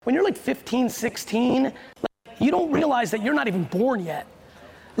when you're like 15, 16, like, you don't realize that you're not even born yet.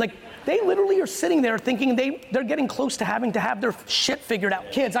 Like, they literally are sitting there thinking they're getting close to having to have their shit figured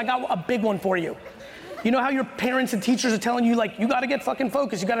out. Kids, I got a big one for you. You know how your parents and teachers are telling you, like, you gotta get fucking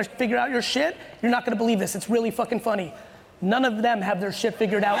focused, you gotta figure out your shit? You're not gonna believe this, it's really fucking funny. None of them have their shit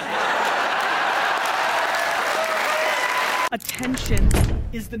figured out. Attention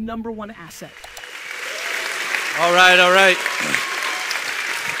is the #1 asset. All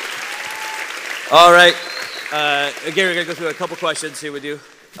right. Again, we're gonna go through a couple questions here with you.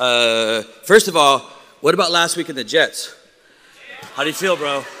 First of all, what about last week in the Jets? How do you feel,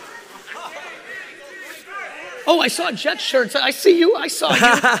 bro? Oh, I saw Jets shirts. I see you. I saw you.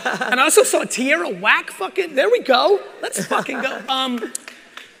 And I also saw Tierra Whack fucking. There we go. Let's fucking go.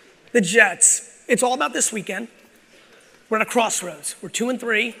 The Jets. It's all about this weekend. We're at a crossroads. We're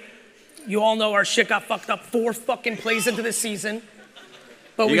 2-3. You all know our shit got fucked up 4 fucking plays into this season.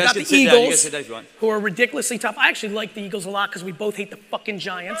 But we got the Eagles, who are ridiculously tough. I actually like the Eagles a lot because we both hate the fucking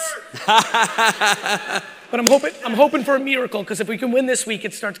Giants. But I'm hoping for a miracle, because if we can win this week,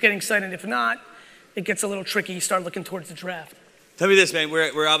 it starts getting exciting. If not, it gets a little tricky. You start looking towards the draft. Tell me this, man.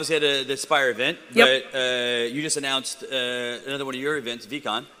 We're obviously at the Spire event, yep. But you just announced another one of your events,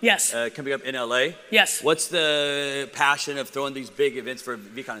 VeeCon. Yes. Coming up in LA. Yes. What's the passion of throwing these big events for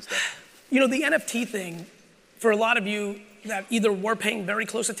VeeCon and stuff? You know, the NFT thing, for a lot of you that either were paying very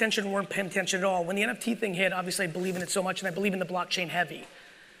close attention or weren't paying attention at all, when the NFT thing hit, obviously I believe in it so much, and I believe in the blockchain heavy.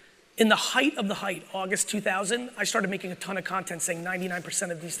 In the height of the height, August 2000, I started making a ton of content saying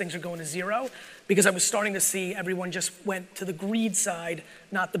 99% of these things are going to zero, because I was starting to see everyone just went to the greed side,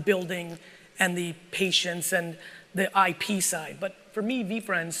 not the building and the patience and the IP side. But for me,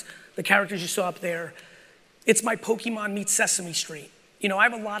 VeeFriends, the characters you saw up there, it's my Pokemon meets Sesame Street. You know, I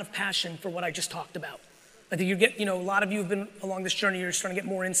have a lot of passion for what I just talked about. I think a lot of you have been along this journey, you're starting to get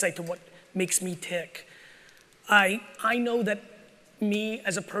more insight to what makes me tick. I know that me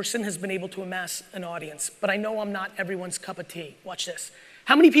as a person has been able to amass an audience, but I know I'm not everyone's cup of tea. Watch this.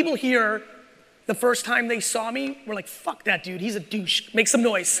 How many people here, the first time they saw me, were like, fuck that dude, he's a douche. Make some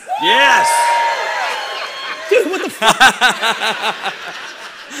noise. Yes! Dude, what the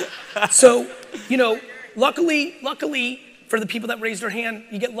fuck? So, you know, luckily, for the people that raised their hand,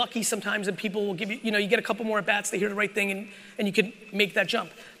 you get lucky sometimes and people will give you, you get a couple more at-bats, they hear the right thing and you can make that jump.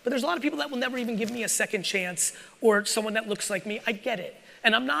 But there's a lot of people that will never even give me a second chance, or someone that looks like me. I get it.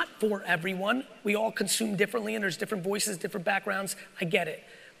 And I'm not for everyone. We all consume differently and there's different voices, different backgrounds. I get it.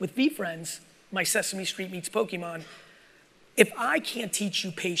 With VeeFriends, my Sesame Street meets Pokemon, if I can't teach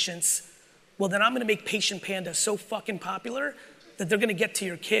you patience, well then I'm gonna make Patient Panda so fucking popular that they're gonna get to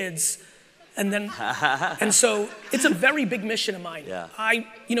your kids. And so it's a very big mission of mine. Yeah.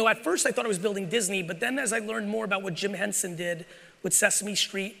 At first I thought I was building Disney, but then as I learned more about what Jim Henson did with Sesame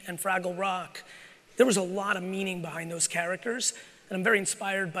Street and Fraggle Rock, there was a lot of meaning behind those characters, and I'm very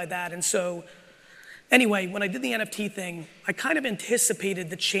inspired by that. And so, anyway, when I did the NFT thing, I kind of anticipated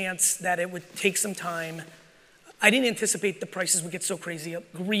the chance that it would take some time. I didn't anticipate the prices would get so crazy.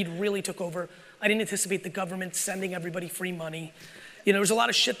 Greed really took over. I didn't anticipate the government sending everybody free money. There was a lot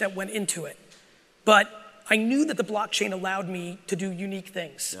of shit that went into it. But I knew that the blockchain allowed me to do unique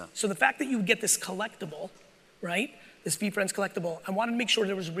things. Yeah. So the fact that you would get this collectible, right? This VeeFriends collectible, I wanted to make sure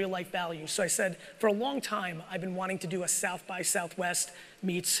there was real life value. So I said, for a long time, I've been wanting to do a South by Southwest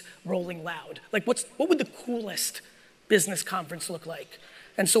meets Rolling Loud. Like, what would the coolest business conference look like?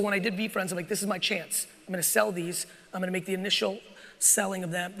 And so when I did VeeFriends, I'm like, this is my chance. I'm gonna sell these. I'm gonna make the initial selling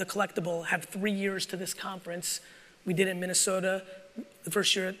of them, the collectible, have 3 years to this conference. We did it in Minnesota. The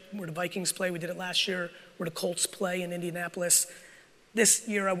first year where the Vikings play, we did it last year where the Colts play in Indianapolis. This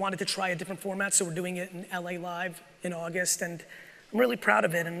year I wanted to try a different format, so we're doing it in LA Live in August, and I'm really proud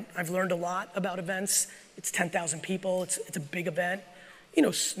of it, and I've learned a lot about events. It's 10,000 people, it's a big event.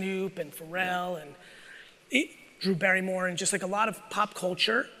 Snoop and Pharrell and Drew Barrymore, and just like a lot of pop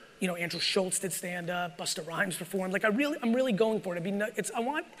culture. Andrew Schultz did stand up, Busta Rhymes performed. Like I'm really going for it. It's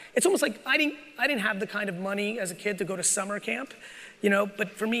almost like I didn't have the kind of money as a kid to go to summer camp,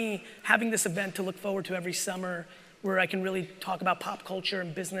 but for me, having this event to look forward to every summer where I can really talk about pop culture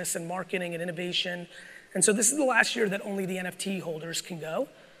and business and marketing and innovation. And so this is the last year that only the NFT holders can go.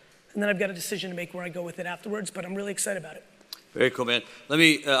 And then I've got a decision to make where I go with it afterwards, but I'm really excited about it. Very cool, man. Let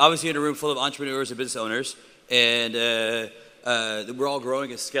me, obviously in a room full of entrepreneurs and business owners, and we're all growing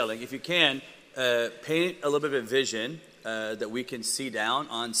and scaling. If you can, paint a little bit of a vision that we can see down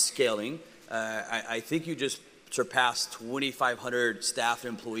on scaling. I think you just surpassed 2,500 staff and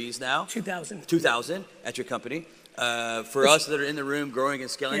employees now. 2,000. 2,000 at your company. For us that are in the room growing and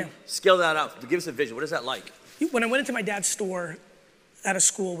scaling, scale that out. Give us a vision. What is that like? When I went into my dad's store, at a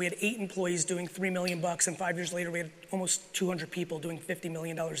school, we had 8 employees doing $3 million, and 5 years later, we had almost 200 people doing $50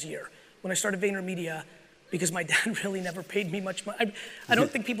 million a year. When I started VaynerMedia, because my dad really never paid me much money. I don't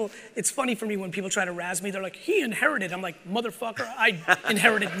think people, it's funny for me when people try to razz me, they're like, he inherited. I'm like, motherfucker, I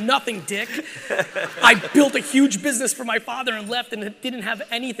inherited nothing, dick. I built a huge business for my father and left and didn't have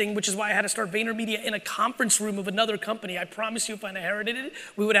anything, which is why I had to start VaynerMedia in a conference room of another company. I promise you if I inherited it,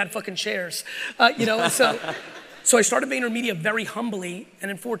 we would have had fucking chairs. So I started VaynerMedia very humbly, and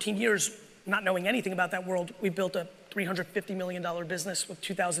in 14 years, not knowing anything about that world, we built a $350 million business with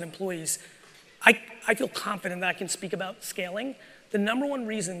 2,000 employees. I feel confident that I can speak about scaling. The number one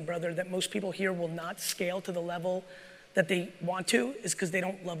reason, brother, that most people here will not scale to the level that they want to is because they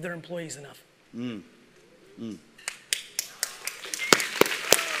don't love their employees enough. The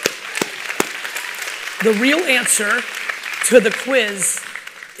real answer to the quiz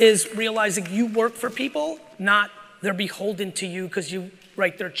is realizing you work for people, not they're beholden to you because you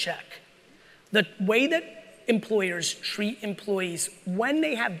write their check. The way that employers treat employees when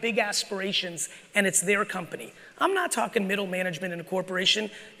they have big aspirations and it's their company. I'm not talking middle management in a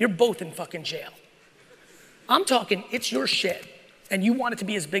corporation. You're both in fucking jail. I'm talking it's your shit and you want it to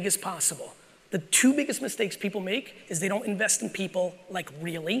be as big as possible. The 2 biggest mistakes people make is they don't invest in people like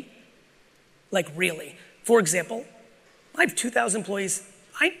really. For example, I have 2,000 employees.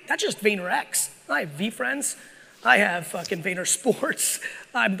 That's just VaynerX. I have VFriends. I have fucking Vayner Sports.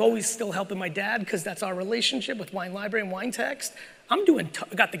 I'm always still helping my dad because that's our relationship with Wine Library and Wine Text. I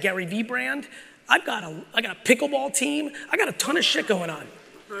got the Gary Vee brand. I got a pickleball team. I got a ton of shit going on.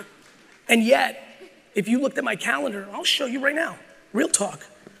 And yet, if you looked at my calendar, I'll show you right now. Real talk.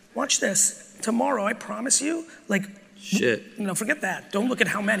 Watch this. Tomorrow, I promise you, shit. Forget that. Don't look at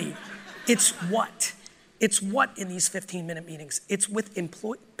how many. It's what? It's what in these 15-minute meetings? It's with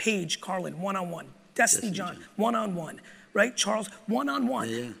Paige Carlin, one-on-one. Destiny John, one-on-one, right? Charles, one-on-one.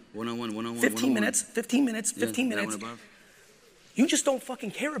 Yeah, one-on-one. 15 minutes. You just don't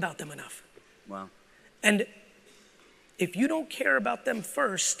fucking care about them enough. Wow. And if you don't care about them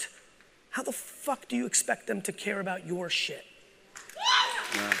first, how the fuck do you expect them to care about your shit?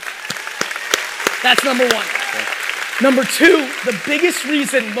 Wow. That's number one. Okay. Number 2, the biggest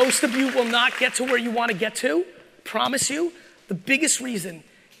reason most of you will not get to where you want to get to, promise you, the biggest reason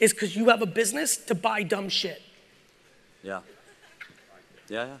is because you have a business to buy dumb shit. Yeah.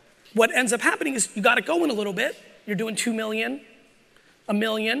 What ends up happening is you got it going a little bit. You're doing 2 million, $1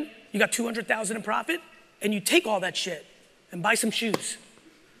 million, you got 200,000 in profit, and you take all that shit and buy some shoes.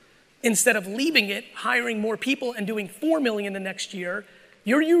 Instead of leaving it, hiring more people and doing 4 million the next year,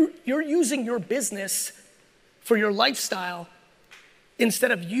 you're using your business for your lifestyle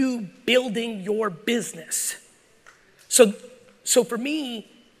instead of you building your business. So for me,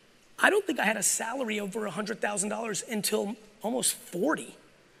 I don't think I had a salary over $100,000 until almost 40,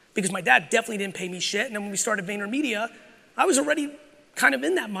 because my dad definitely didn't pay me shit. And then when we started VaynerMedia, I was already kind of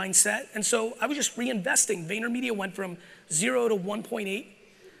in that mindset. And so I was just reinvesting. VaynerMedia went from 0 to 1.8,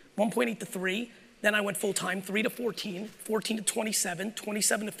 1.8 to 3. Then I went full time, 3 to 14, 14 to 27,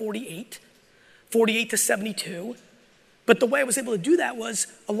 27 to 48, 48 to 72. But the way I was able to do that was,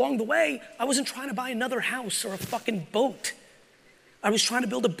 along the way, I wasn't trying to buy another house or a fucking boat. I was trying to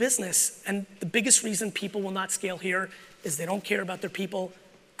build a business, and the biggest reason people will not scale here is they don't care about their people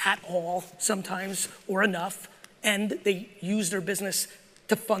at all sometimes, or enough, and they use their business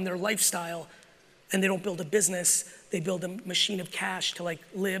to fund their lifestyle, and they don't build a business, they build a machine of cash to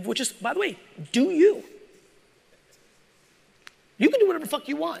live, which is, by the way, do you. You can do whatever the fuck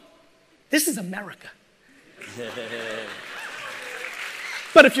you want. This is America.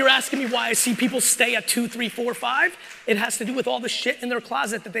 But if you're asking me why I see people stay at 2, 3, 4, 5, it has to do with all the shit in their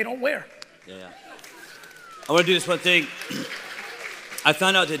closet that they don't wear. Yeah. I want to do this one thing. I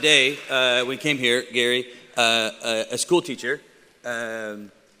found out today, when we came here, Gary, a school teacher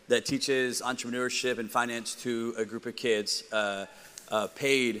that teaches entrepreneurship and finance to a group of kids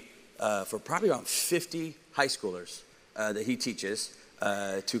paid for probably around 50 high schoolers that he teaches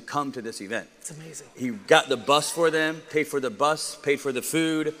to come to this event. It's amazing. He got the bus for them, paid for the bus, paid for the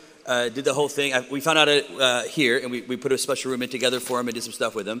food, did the whole thing. We found out it here, and we put a special room in together for him and did some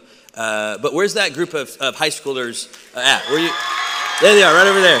stuff with him. But where's that group of high schoolers at? Where you? There they are, right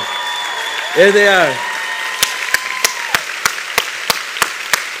over there. There they are.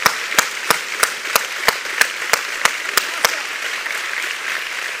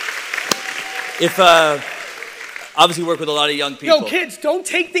 If obviously work with a lot of young people. Yo, kids, don't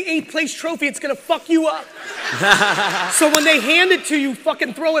take the 8th place trophy. It's gonna fuck you up. So when they hand it to you,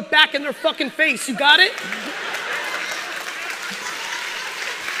 fucking throw it back in their fucking face. You got it?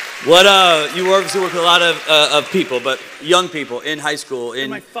 What you obviously work with a lot of people, but young people in high school. They're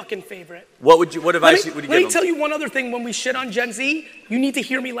my fucking favorite. What advice would you give them? Let me tell you one other thing. When we shit on Gen Z, you need to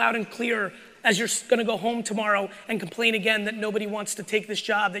hear me loud and clear as you're gonna go home tomorrow and complain again that nobody wants to take this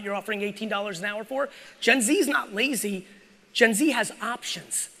job that you're offering $18 an hour for. Gen Z is not lazy. Gen Z has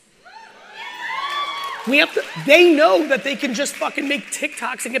options. They know that they can just fucking make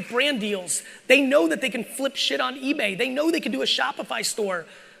TikToks and get brand deals. They know that they can flip shit on eBay. They know they can do a Shopify store.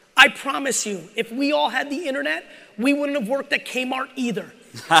 I promise you, if we all had the internet, we wouldn't have worked at Kmart either.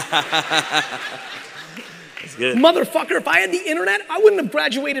 That's good. Motherfucker, if I had the internet, I wouldn't have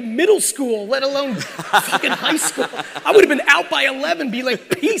graduated middle school, let alone fucking high school. I would have been out by 11, be like,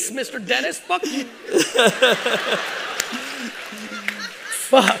 peace, Mr. Dennis, fuck you.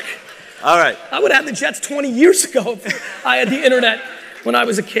 Fuck. All right. I would have had the Jets 20 years ago if I had the internet when I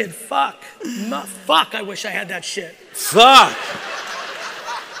was a kid. Fuck. Fuck, I wish I had that shit. Fuck.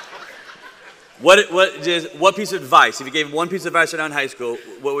 What piece of advice, if you gave one piece of advice around high school,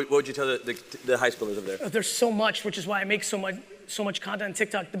 what would you tell the high schoolers over there? There's so much, which is why I make so much content on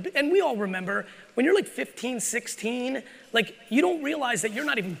TikTok. And we all remember, when you're like 15, 16, like you don't realize that you're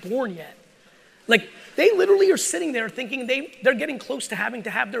not even born yet. Like they literally are sitting there thinking they're getting close to having to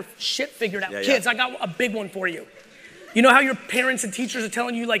have their shit figured out. Kids, I got a big one for you. You know how your parents and teachers are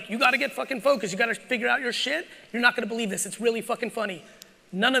telling you like, you gotta get fucking focused, you gotta figure out your shit? You're not gonna believe this, it's really fucking funny.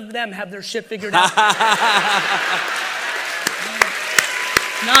 None of them have their shit figured out.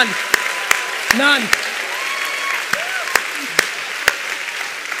 None.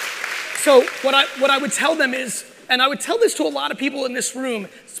 So what I would tell them is, and I would tell this to a lot of people in this room,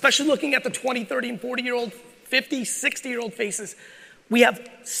 especially looking at the 20, 30, and 40-year-old, 50, 60-year-old faces, we have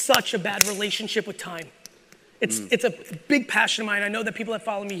such a bad relationship with time. It's a big passion of mine. I know that people that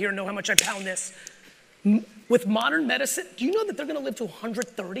follow me here know how much I pound this. With modern medicine, do you know that they're gonna live to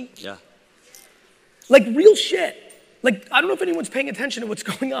 130? Yeah. Like real shit. Like, I don't know if anyone's paying attention to what's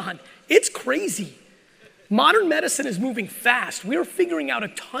going on. It's crazy. Modern medicine is moving fast. We're figuring out a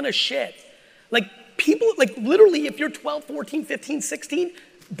ton of shit. Like people, like literally if you're 12, 14, 15, 16,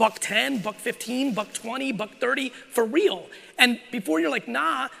 buck 10, buck 15, buck 20, buck 30, for real. And before you're like,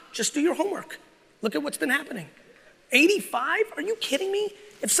 nah, just do your homework. Look at what's been happening. 85, are you kidding me?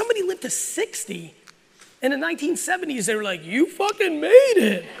 If somebody lived to 60, in the 1970s, they were like, you fucking made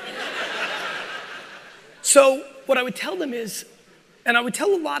it. So what I would tell them is, and I would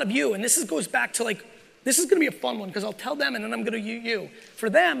tell a lot of you, and this goes back to like, this is gonna be a fun one, because I'll tell them and then I'm gonna you. For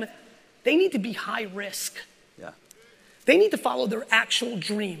them, they need to be high risk. Yeah. They need to follow their actual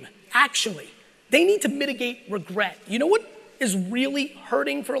dream, actually. They need to mitigate regret. You know what is really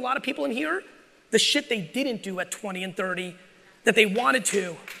hurting for a lot of people in here? The shit they didn't do at 20 and 30 that they wanted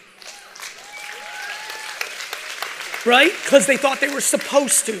to. Right? Because they thought they were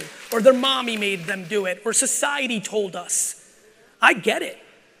supposed to, or their mommy made them do it, or society told us. I get it.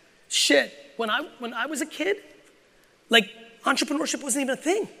 Shit, when I was a kid, like entrepreneurship wasn't even a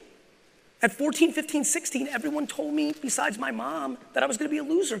thing. At 14, 15, 16, everyone told me, besides my mom, that I was gonna be a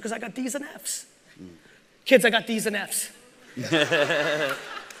loser because I got D's and F's. Kids, I got D's and F's.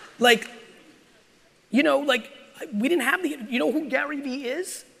 Like, you know, like we didn't have you know who Gary Vee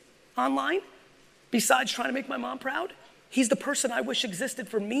is online? Besides trying to make my mom proud, he's the person I wish existed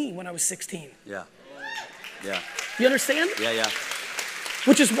for me when I was 16. Yeah. Yeah. You understand? Yeah.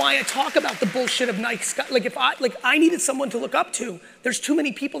 Which is why I talk about the bullshit of Nike. Like I needed someone to look up to. There's too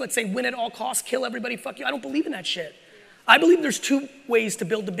many people that say win at all costs, kill everybody, fuck you. I don't believe in that shit. I believe there's two ways to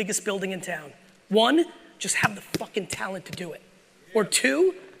build the biggest building in town. One, just have the fucking talent to do it. Or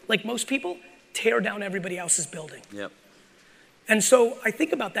two, like most people, tear down everybody else's building. Yep. And so I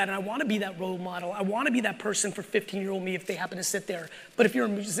think about that and I wanna be that role model. I wanna be that person for 15-year-old me if they happen to sit there. But if you're a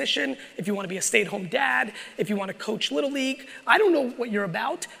musician, if you wanna be a stay-at-home dad, if you wanna coach Little League, I don't know what you're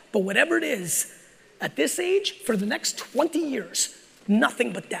about, but whatever it is, at this age, for the next 20 years,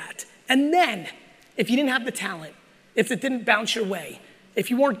 nothing but that. And then, if you didn't have the talent, if it didn't bounce your way, if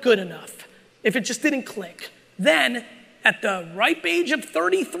you weren't good enough, if it just didn't click, then at the ripe age of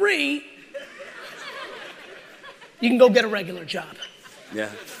 33, you can go get a regular job.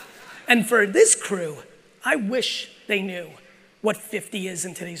 Yeah. And for this crew, I wish they knew what 50 is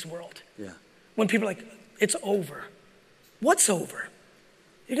in today's world. Yeah. When people are like, it's over. What's over?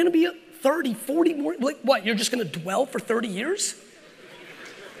 You're gonna be 30, 40 more, like what, you're just gonna dwell for 30 years?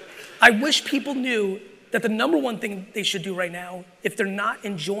 I wish people knew that the number one thing they should do right now, if they're not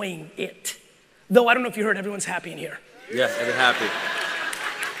enjoying it, though I don't know if you heard, everyone's happy in here. Yeah, they're happy.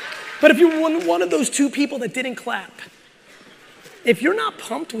 But if you're one of those two people that didn't clap, if you're not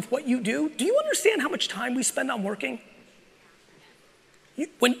pumped with what you do you understand how much time we spend on working?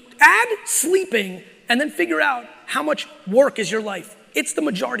 Add sleeping and then figure out how much work is your life. It's the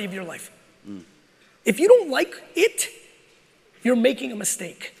majority of your life. If you don't like it, you're making a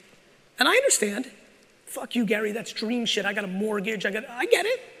mistake. And I understand. Fuck you, Gary, that's dream shit. I got a mortgage, I get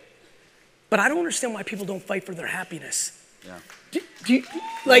it. But I don't understand why people don't fight for their happiness. Yeah.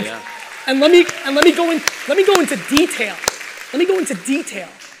 And let me go into detail. Let me go into detail.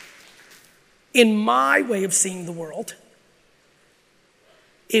 In my way of seeing the world,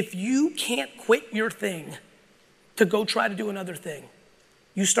 if you can't quit your thing to go try to do another thing,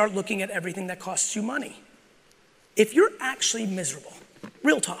 you start looking at everything that costs you money. If you're actually miserable,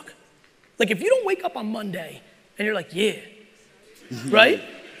 real talk, like if you don't wake up on Monday and you're like, yeah, right?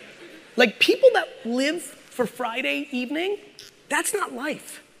 Like people that live for Friday evening, that's not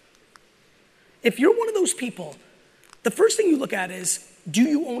life. If you're one of those people, the first thing you look at is, do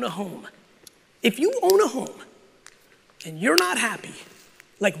you own a home? If you own a home and you're not happy,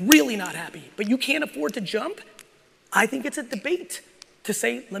 like really not happy, but you can't afford to jump, I think it's a debate to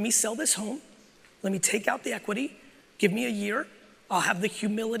say, let me sell this home, let me take out the equity, give me a year, I'll have the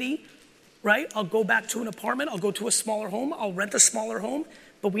humility, right? I'll go back to an apartment, I'll go to a smaller home, I'll rent a smaller home,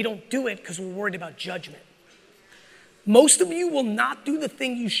 but we don't do it because we're worried about judgment. Most of you will not do the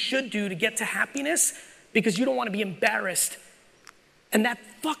thing you should do to get to happiness because you don't want to be embarrassed. And that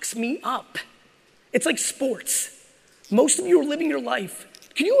fucks me up. It's like sports. Most of you are living your life.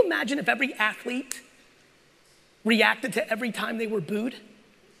 Can you imagine if every athlete reacted to every time they were booed?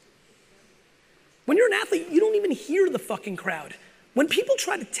 When you're an athlete, you don't even hear the fucking crowd. When people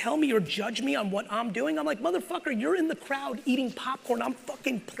try to tell me or judge me on what I'm doing, I'm like, motherfucker, you're in the crowd eating popcorn. I'm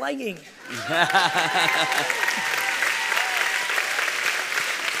fucking playing.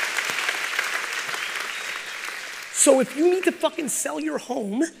 So if you need to fucking sell your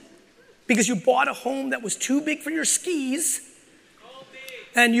home because you bought a home that was too big for your skis,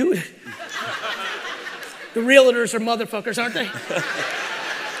 and you, the realtors are motherfuckers, aren't they?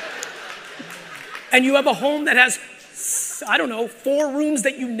 And you have a home that has, I don't know, 4 rooms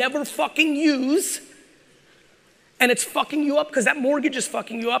that you never fucking use, and it's fucking you up because that mortgage is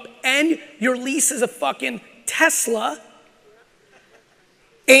fucking you up, and your lease is a fucking Tesla,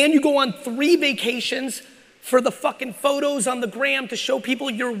 and you go on 3 vacations for the fucking photos on the gram to show people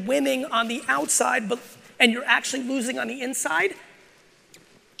you're winning on the outside, and you're actually losing on the inside.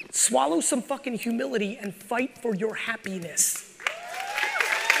 Swallow some fucking humility and fight for your happiness.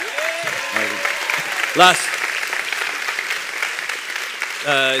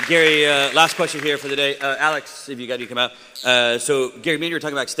 Gary, last question here for the day. Alex, if you got to come out. So Gary, me and you were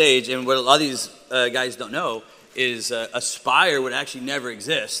talking backstage, and what a lot of these guys don't know is Aspire would actually never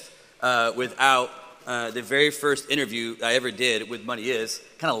exist without the very first interview I ever did with Money Is.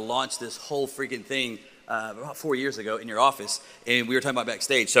 Kind of launched this whole freaking thing about 4 years ago in your office, and we were talking about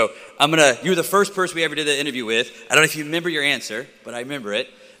backstage. So you were the first person we ever did the interview with. I don't know if you remember your answer, but I remember it.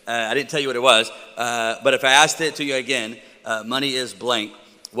 I didn't tell you what it was, but if I asked it to you again, money is blank,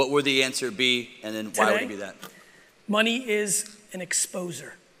 what would the answer be, and then why would it be that? Money is an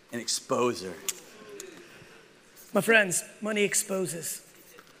exposer. An exposer. My friends, money exposes.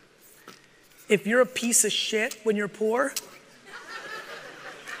 If you're a piece of shit when you're poor,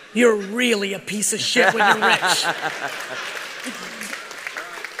 you're really a piece of shit when you're rich.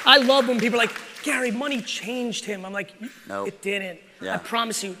 I love when people are like, Gary, money changed him. I'm like, no, it didn't. Yeah. I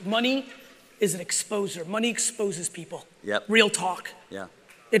promise you, money is an exposer. Money exposes people. Yep. Real talk. Yeah.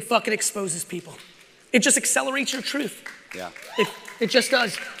 It fucking exposes people. It just accelerates your truth. Yeah. It just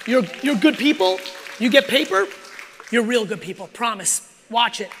does. You're good people. You get paper. You're real good people. Promise.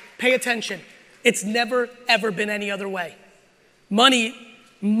 Watch it. Pay attention. It's never, ever been any other way. Money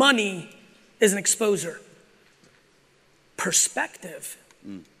is an exposer. Perspective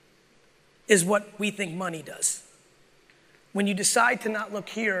is what we think money does. When you decide to not look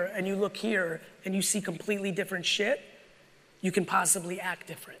here and you look here and you see completely different shit, you can possibly act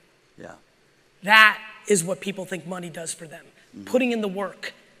different. Yeah. That is what people think money does for them. Putting in the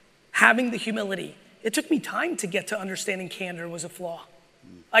work, having the humility. It took me time to get to understanding candor was a flaw.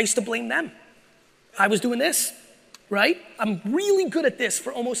 I used to blame them. I was doing this, right? I'm really good at this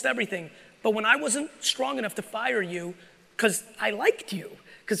for almost everything. But when I wasn't strong enough to fire you because I liked you,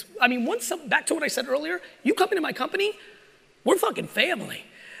 because, I mean, back to what I said earlier, you come into my company, we're fucking family.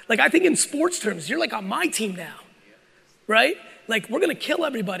 Like, I think in sports terms, you're like on my team now, right? Like, we're gonna kill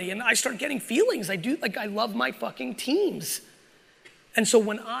everybody. And I start getting feelings. I love my fucking teams. And so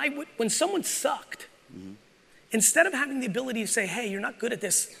when someone sucked, instead of having the ability to say, hey, you're not good at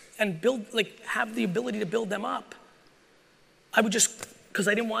this, and have the ability to build them up, I would just, because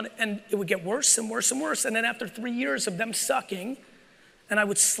I didn't want it, and it would get worse and worse and worse. And then after 3 years of them sucking, and I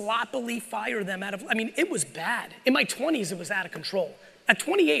would sloppily fire them out of, I mean, it was bad. In my 20s, it was out of control. At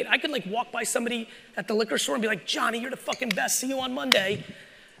 28, I could like walk by somebody at the liquor store and be like, Johnny, you're the fucking best, see you on Monday.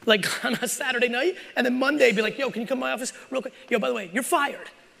 Like on a Saturday night, and then Monday be like, yo, can you come to my office real quick? Yo, by the way, you're fired.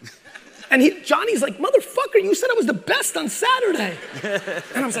 And Johnny's like, motherfucker, you said I was the best on Saturday.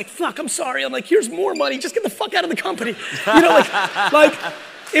 And I was like, fuck, I'm sorry. I'm like, here's more money, just get the fuck out of the company. You know, like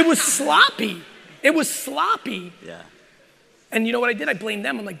it was sloppy. It was sloppy. Yeah. And you know what I did? I blamed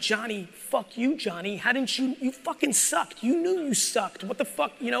them. I'm like, Johnny, fuck you, Johnny. How didn't you fucking sucked. You knew you sucked. What the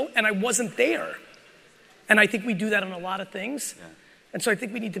fuck, you know? And I wasn't there. And I think we do that on a lot of things. Yeah. And so I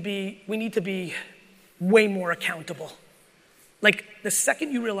think we need to be way more accountable. Like the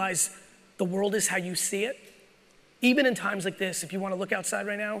second you realize the world is how you see it, even in times like this, if you want to look outside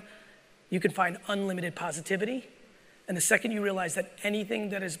right now, you can find unlimited positivity. And the second you realize that anything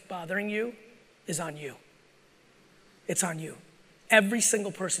that is bothering you is on you. It's on you. Every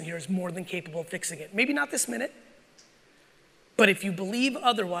single person here is more than capable of fixing it. Maybe not this minute, but if you believe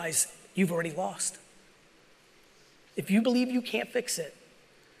otherwise, you've already lost. If you believe you can't fix it,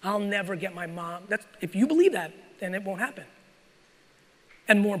 I'll never get my mom. If you believe that, then it won't happen.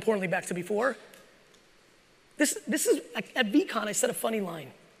 And more importantly, back to before, this is, at VCon, I said a funny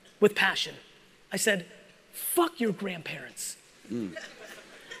line with passion. I said, fuck your grandparents.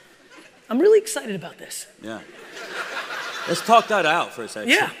 I'm really excited about this. Yeah. Let's talk that out for a second.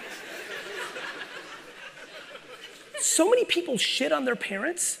 Yeah. So many people shit on their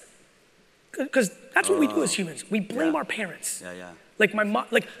parents because that's what we do as humans. We blame our parents. Yeah, yeah. Like my mom,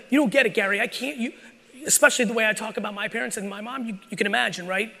 like you don't get it, Gary. I can't, especially the way I talk about my parents and my mom, you can imagine,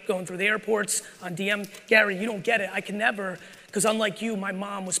 right? Going through the airports on DM, Gary, you don't get it. I can never, because unlike you, my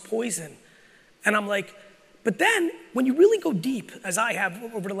mom was poison. And I'm like, but then when you really go deep, as I have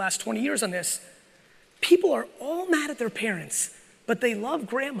over the last 20 years on this, people are all mad at their parents, but they love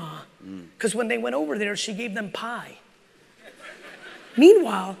grandma because when they went over there, she gave them pie.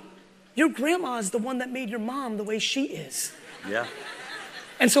 Meanwhile, your grandma is the one that made your mom the way she is. Yeah.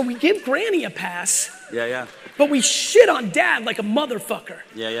 And so we give Granny a pass. Yeah, yeah. But we shit on Dad like a motherfucker.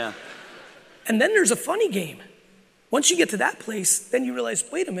 Yeah, yeah. And then there's a funny game. Once you get to that place, then you realize,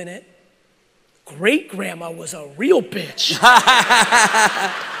 wait a minute, great grandma was a real bitch.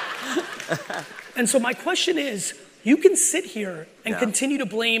 And so my question is, you can sit here and continue to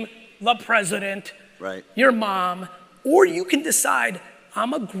blame the president, right, your mom, or you can decide,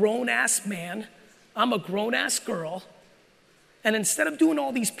 I'm a grown-ass man, I'm a grown-ass girl, and instead of doing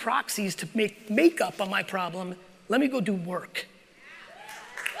all these proxies to make makeup on my problem, let me go do work.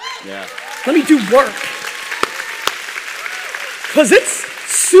 Yeah. Let me do work. Because it's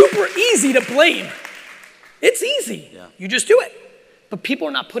super easy to blame. It's easy. Yeah. You just do it. But people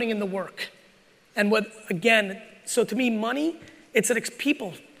are not putting in the work. And what, again, so to me, money, it's that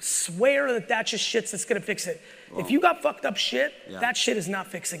people swear that that's just shit that's gonna fix it. Well, if you got fucked up shit, that shit is not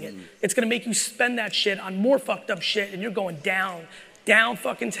fixing it. It's gonna make you spend that shit on more fucked up shit and you're going down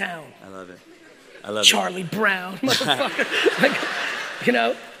fucking town. I love it. I love Charlie Brown, motherfucker. Like, you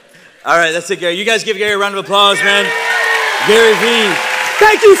know? All right, that's it, Gary. You guys give Gary a round of applause, man. Gary Vee.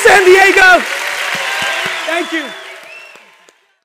 Thank you, San Diego. Thank you.